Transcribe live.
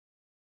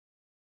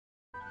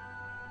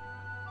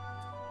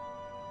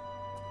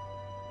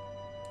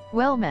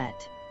Well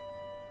met.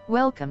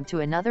 Welcome to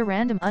another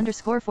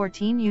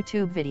random_14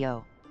 YouTube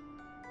video.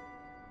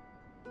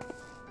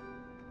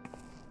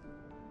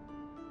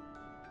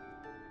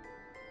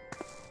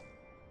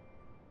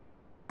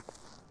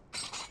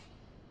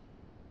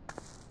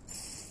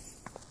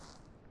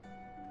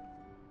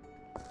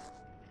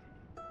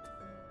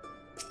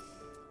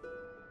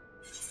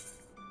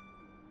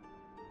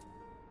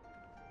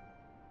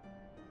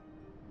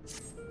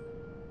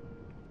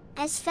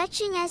 As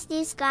fetching as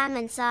these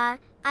garments are,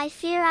 I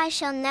fear I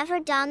shall never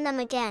don them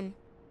again.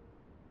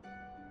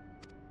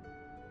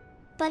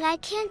 But I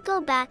can't go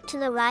back to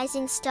the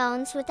Rising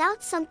Stones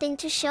without something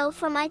to show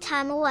for my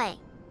time away.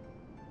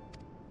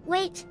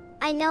 Wait,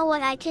 I know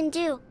what I can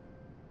do.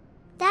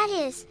 That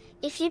is,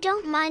 if you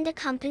don't mind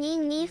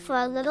accompanying me for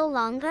a little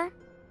longer.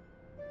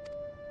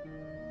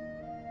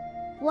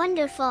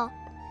 Wonderful.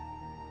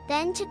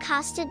 Then to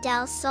Costa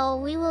del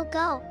Sol we will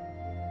go.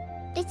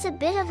 It's a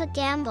bit of a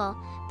gamble,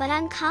 but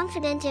I'm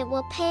confident it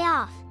will pay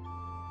off.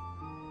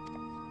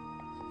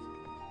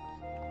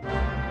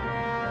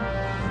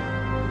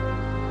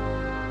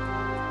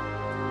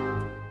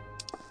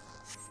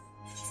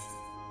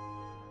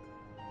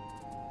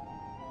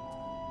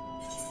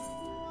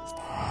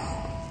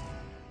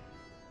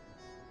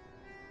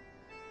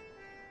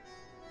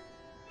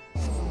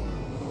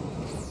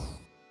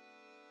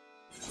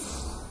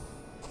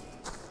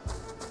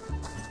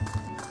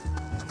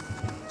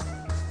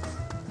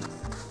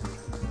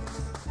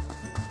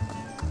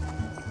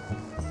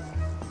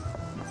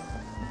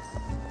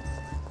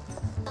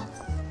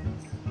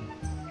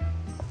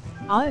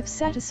 I have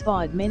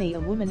satisfied many a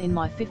woman in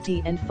my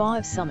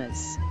 55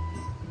 summers.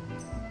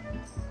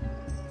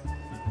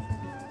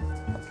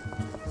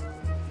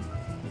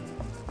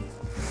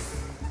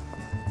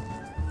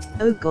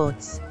 O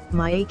gods,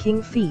 my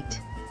aching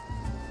feet.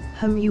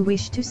 You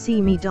wish to see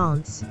me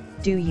dance,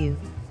 do you?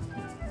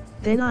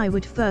 Then I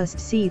would first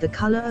see the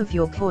color of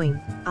your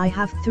coin. I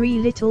have 3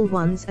 little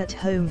ones at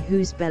home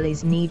whose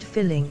bellies need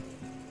filling.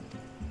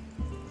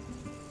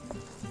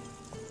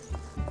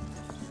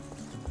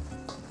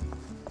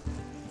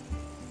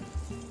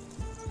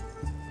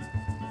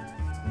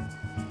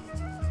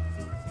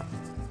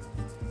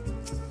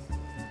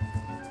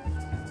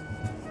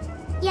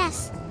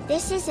 Yes,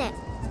 this is it.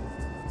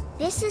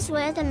 This is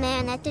where the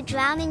man at the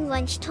drowning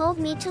wench told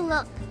me to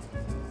look.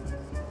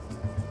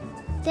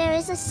 There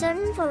is a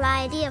certain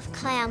variety of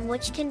clam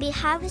which can be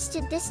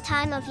harvested this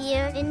time of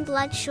year in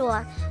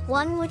Bloodshore,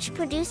 one which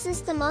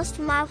produces the most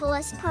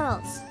marvelous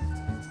pearls.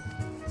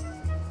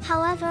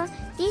 However,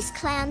 these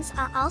clams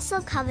are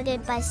also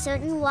coveted by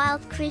certain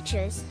wild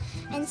creatures,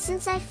 and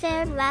since I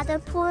fared rather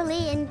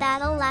poorly in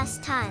battle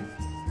last time.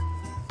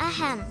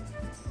 Ahem.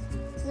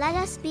 Let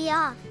us be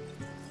off.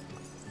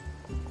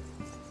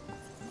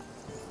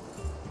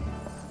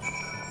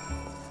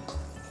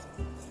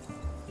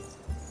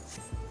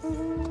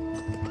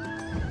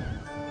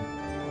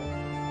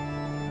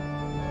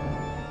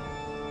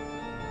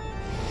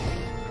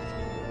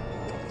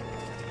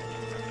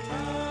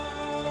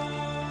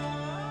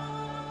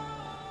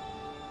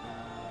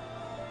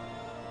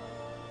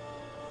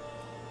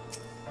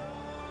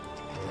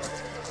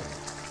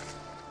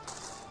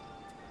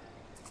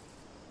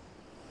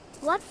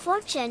 What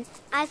fortune,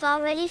 I've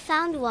already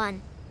found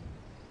one.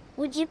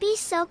 Would you be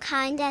so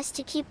kind as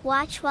to keep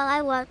watch while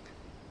I work?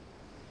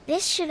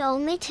 This should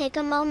only take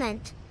a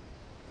moment.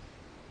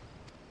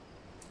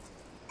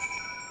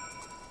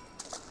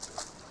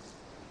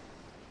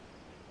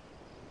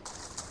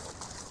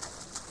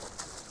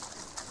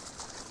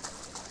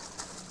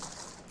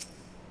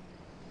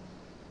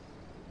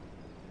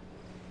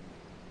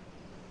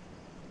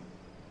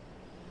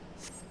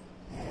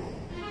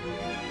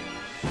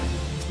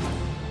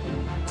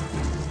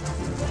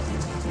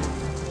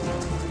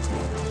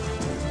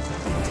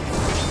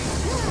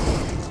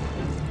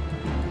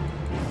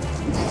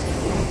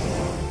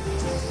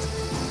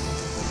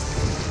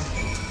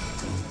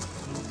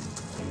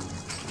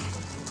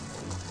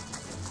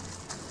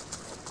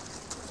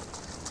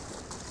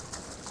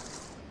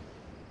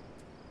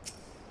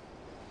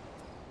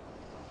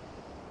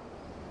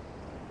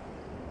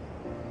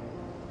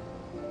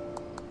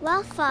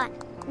 Well fought,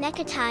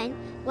 Nekatine,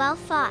 well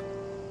fought.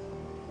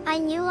 I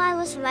knew I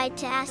was right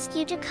to ask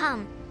you to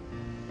come.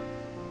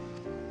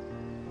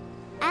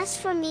 As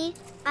for me,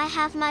 I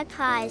have my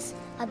prize,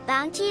 a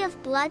bounty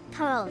of blood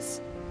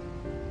pearls.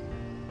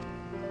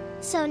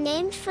 So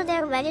named for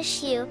their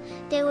reddish hue,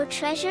 they were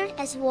treasured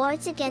as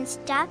wards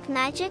against dark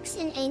magics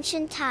in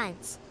ancient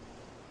times.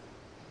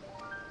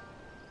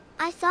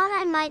 I thought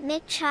I might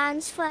make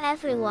charms for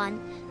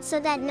everyone, so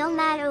that no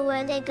matter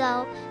where they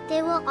go,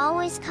 they will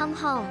always come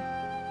home.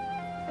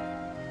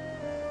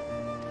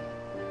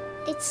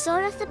 It's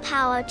sort of the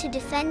power to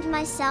defend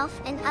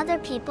myself and other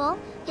people,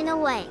 in a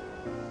way.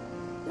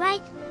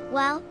 Right,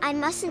 well, I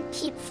mustn't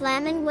keep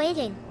Flamin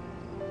waiting.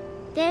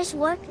 There's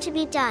work to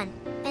be done,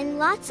 and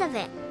lots of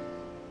it.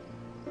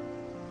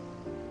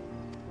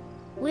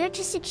 We're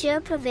to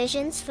secure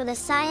provisions for the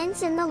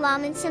science in the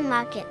Lominsa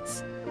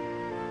markets.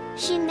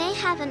 She may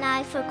have an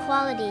eye for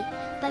quality,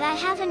 but I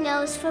have a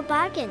nose for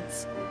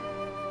bargains.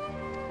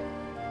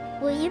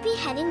 Will you be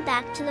heading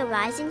back to the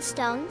Rising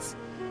Stones?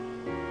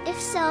 If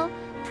so,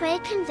 pray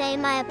convey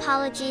my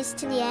apologies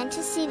to the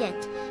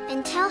antecedent,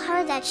 and tell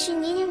her that she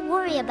needn't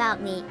worry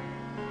about me.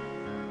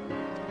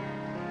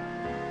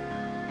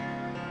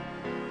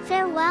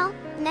 Farewell,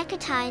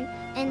 Nekatine,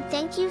 and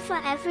thank you for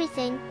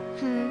everything.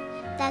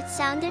 That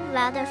sounded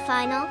rather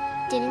final,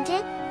 didn't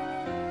it?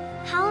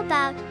 How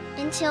about,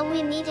 until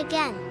we meet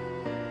again?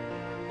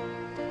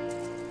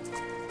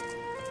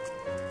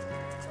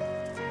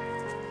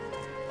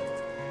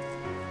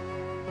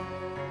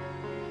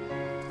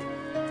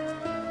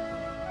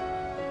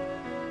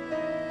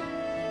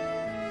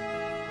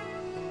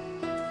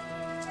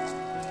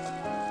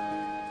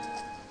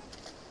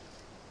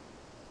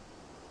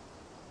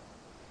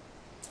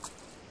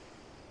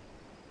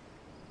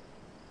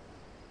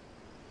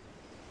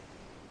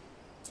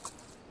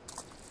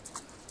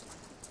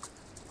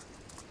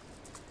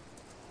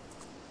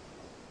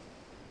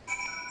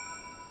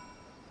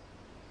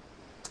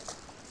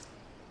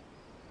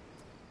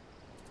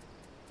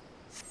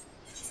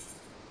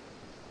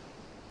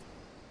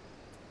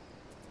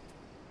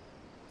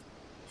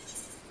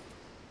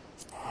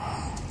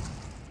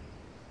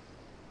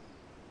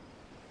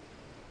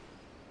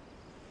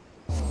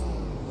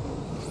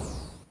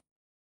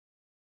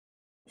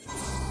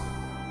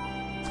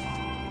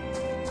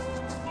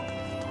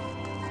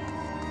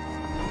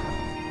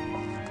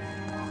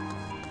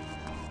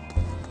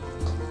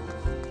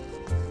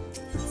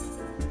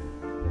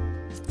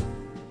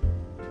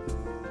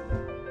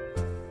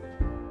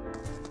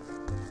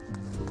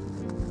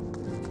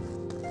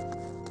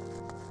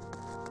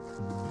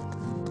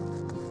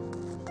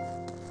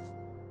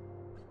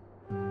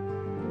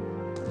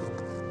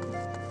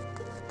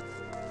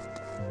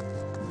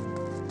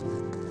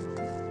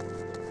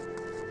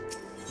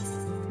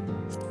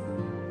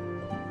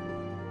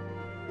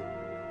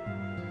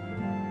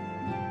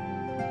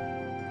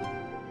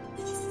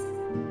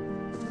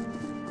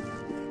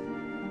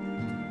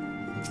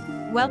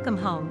 Welcome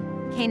home,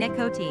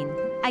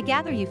 Kanekotine. I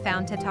gather you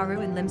found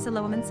Tataru and Limsa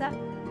Lominsa?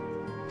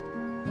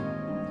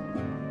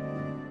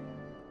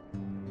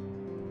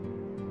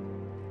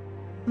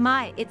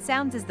 My, it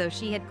sounds as though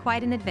she had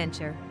quite an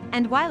adventure,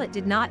 and while it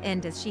did not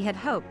end as she had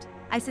hoped,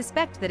 I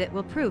suspect that it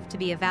will prove to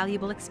be a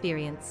valuable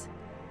experience.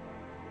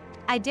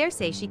 I dare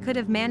say she could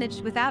have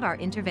managed without our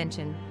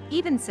intervention.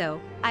 Even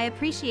so, I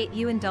appreciate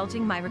you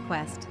indulging my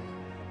request.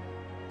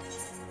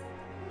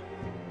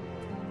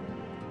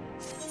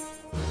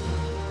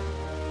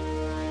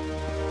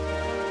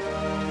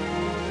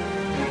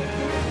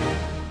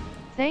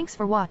 Thanks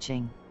for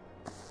watching.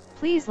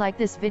 Please like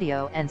this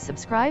video and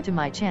subscribe to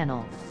my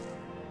channel.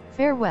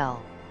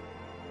 Farewell.